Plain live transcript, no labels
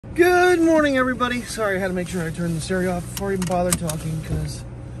Good morning, everybody. Sorry, I had to make sure I turned the stereo off before I even bothered talking because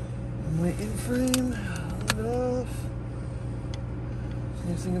I'm waiting for him. Leave it off.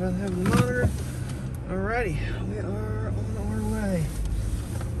 Nice thing about having the monitor. Alrighty, we are on our way.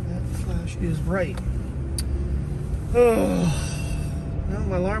 That flash is bright. Oh, well,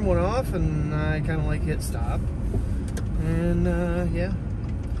 my alarm went off and I kind of like hit stop. And yeah,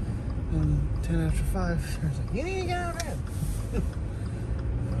 and 10 after 5, I was like, you need to get out of bed.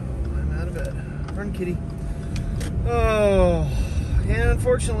 Out of bed. Run, kitty. Oh, and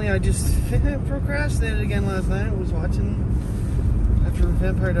unfortunately, I just procrastinated again last night. I was watching, after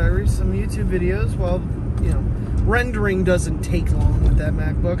Vampire Diaries, some YouTube videos while, you know, rendering doesn't take long with that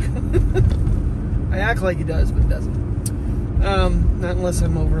MacBook. I act like it does, but it doesn't. Not unless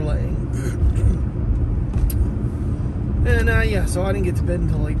I'm overlaying. And yeah, so I didn't get to bed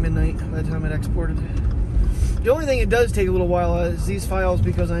until like midnight by the time it exported. The only thing it does take a little while is these files,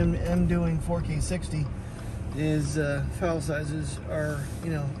 because I'm doing 4K 60, is file sizes are, you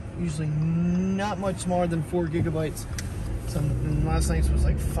know, usually not much smaller than 4 gigabytes. Last night's was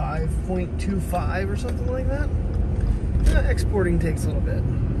like 5.25 or something like that. Exporting takes a little bit.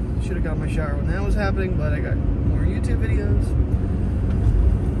 Should have got my shower when that was happening, but I got more YouTube videos.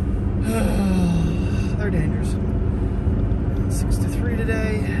 They're dangerous. 6 to 3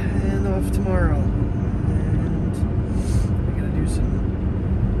 today, and off tomorrow.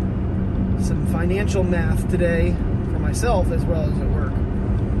 Some financial math today for myself as well as at work.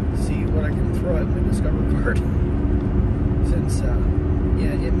 See what I can throw at my Discover card. Since,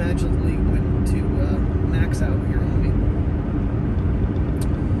 yeah, it magically went to max out here on me.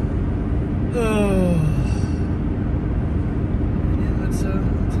 Oh. Yeah, it's a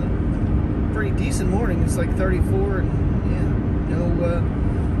pretty decent morning. It's like 34 and, yeah,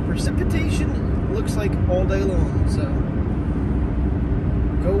 no precipitation. Looks like all day long, so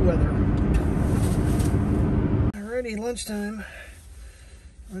go weather. Alrighty, lunchtime.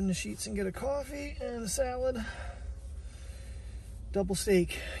 Run the sheets and get a coffee and a salad. Double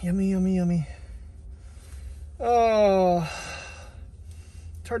steak. Yummy, yummy, yummy. Oh,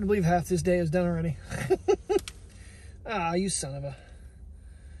 it's hard to believe half this day is done already. Ah, you son of a.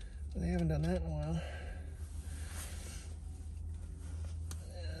 They haven't done that in a while.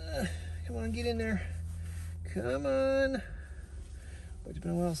 Come on, get in there. Come on. Boy, it's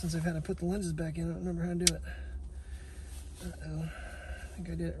been a while since I've had to put the lenses back in. I don't remember how to do it. Uh-oh. I think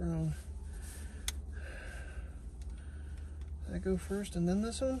I did it wrong. Did I go first and then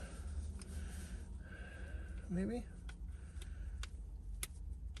this one? Maybe?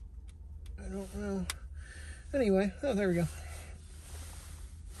 I don't know. Anyway, oh, there we go.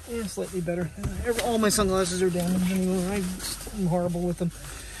 Yeah, slightly better. All my sunglasses are damaged anyway. I'm horrible with them.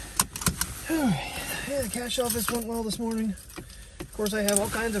 Alright. Yeah, the cash office went well this morning. Of course, I have all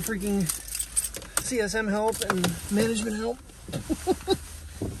kinds of freaking CSM help and management help.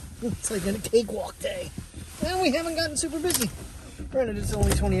 It's like a cakewalk day. And we haven't gotten super busy. Granted, it's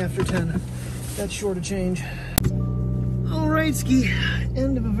only 20 after 10. That's sure to change. Alright, ski.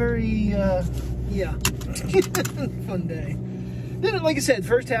 End of a very, yeah, fun day. Then, like I said,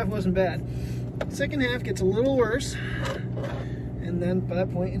 first half wasn't bad. Second half gets a little worse. And then, by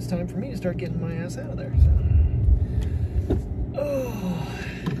that point, it's time for me to start getting my ass out of there. So. Oh,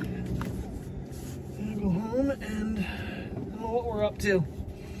 I'm gonna go home and I don't know what we're up to.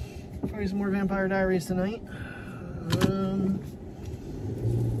 Probably some more Vampire Diaries tonight.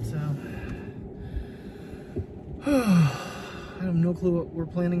 I have no clue what we're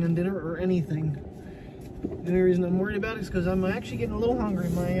planning on dinner or anything. The only reason I'm worried about it is because I'm actually getting a little hungry.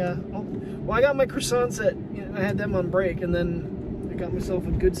 Well, I got my croissants I had them on break, and then I got myself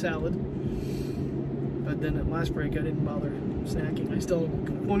a good salad. But then at last break, I didn't bother snacking. I still have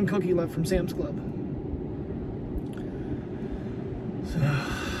one cookie left from Sam's Club. So,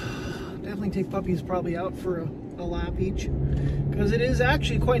 definitely take puppies probably out for a lap each. Because it is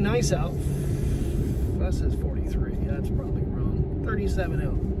actually quite nice out. That says 43. That's probably wrong. 37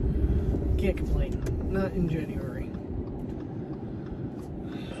 out. Can't complain. Not in January.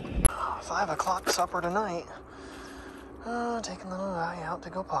 5 o'clock supper tonight. Taking the little guy out to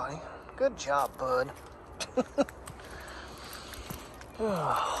go potty. Good job, bud.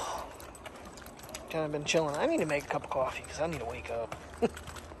 Kind of been chilling. I need to make a cup of coffee because I need to wake up.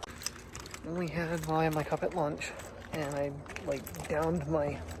 I had my cup at lunch, and I like downed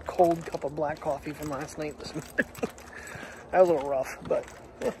my cold cup of black coffee from last night this morning. That was a little rough, but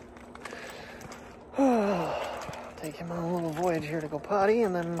take him on a little voyage here to go potty,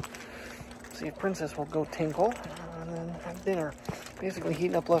 and then see if Princess will go tinkle, and then have dinner. Basically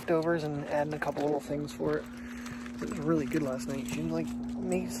heating up leftovers and adding a couple little things for it. It was really good last night. She like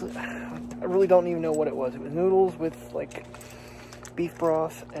I really don't even know what it was. It was noodles with like beef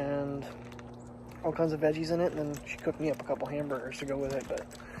broth and all kinds of veggies in it, and then she cooked me up a couple hamburgers to go with it, but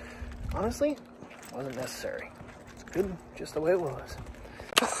honestly, wasn't necessary. Good just the way it was.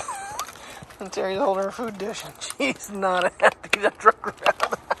 And Terry's holding her food dish, and she's not happy to drug her out of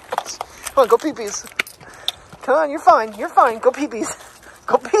the house. Come on, go pee-pees. Come on, you're fine. You're fine. Go pee-pees.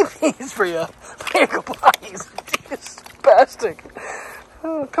 Go pee-pees for you. Go potties. She's spastic.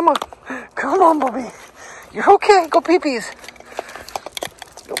 Oh, come on. Come on, Bobby. You're okay. Go pee-pees.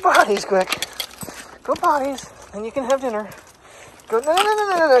 Go potties quick. Go potties. And you can have dinner. Go, no.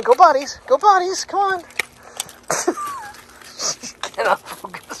 Go potties. Go potties. Come on. She cannot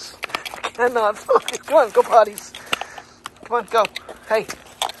focus. Cannot focus. Come on, go potties. Come on, go. Hey.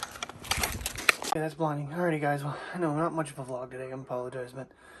 Okay, that's blinding. Alrighty, guys. Well, I know not much of a vlog today. I apologize, but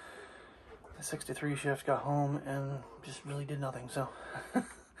the 6 to 3 shift got home and just really did nothing. So,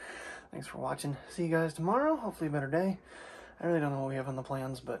 thanks for watching. See you guys tomorrow. Hopefully, a better day. I really don't know what we have on the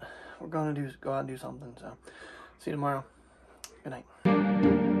plans, but we're going to go out and do something. So, see you tomorrow. Good night.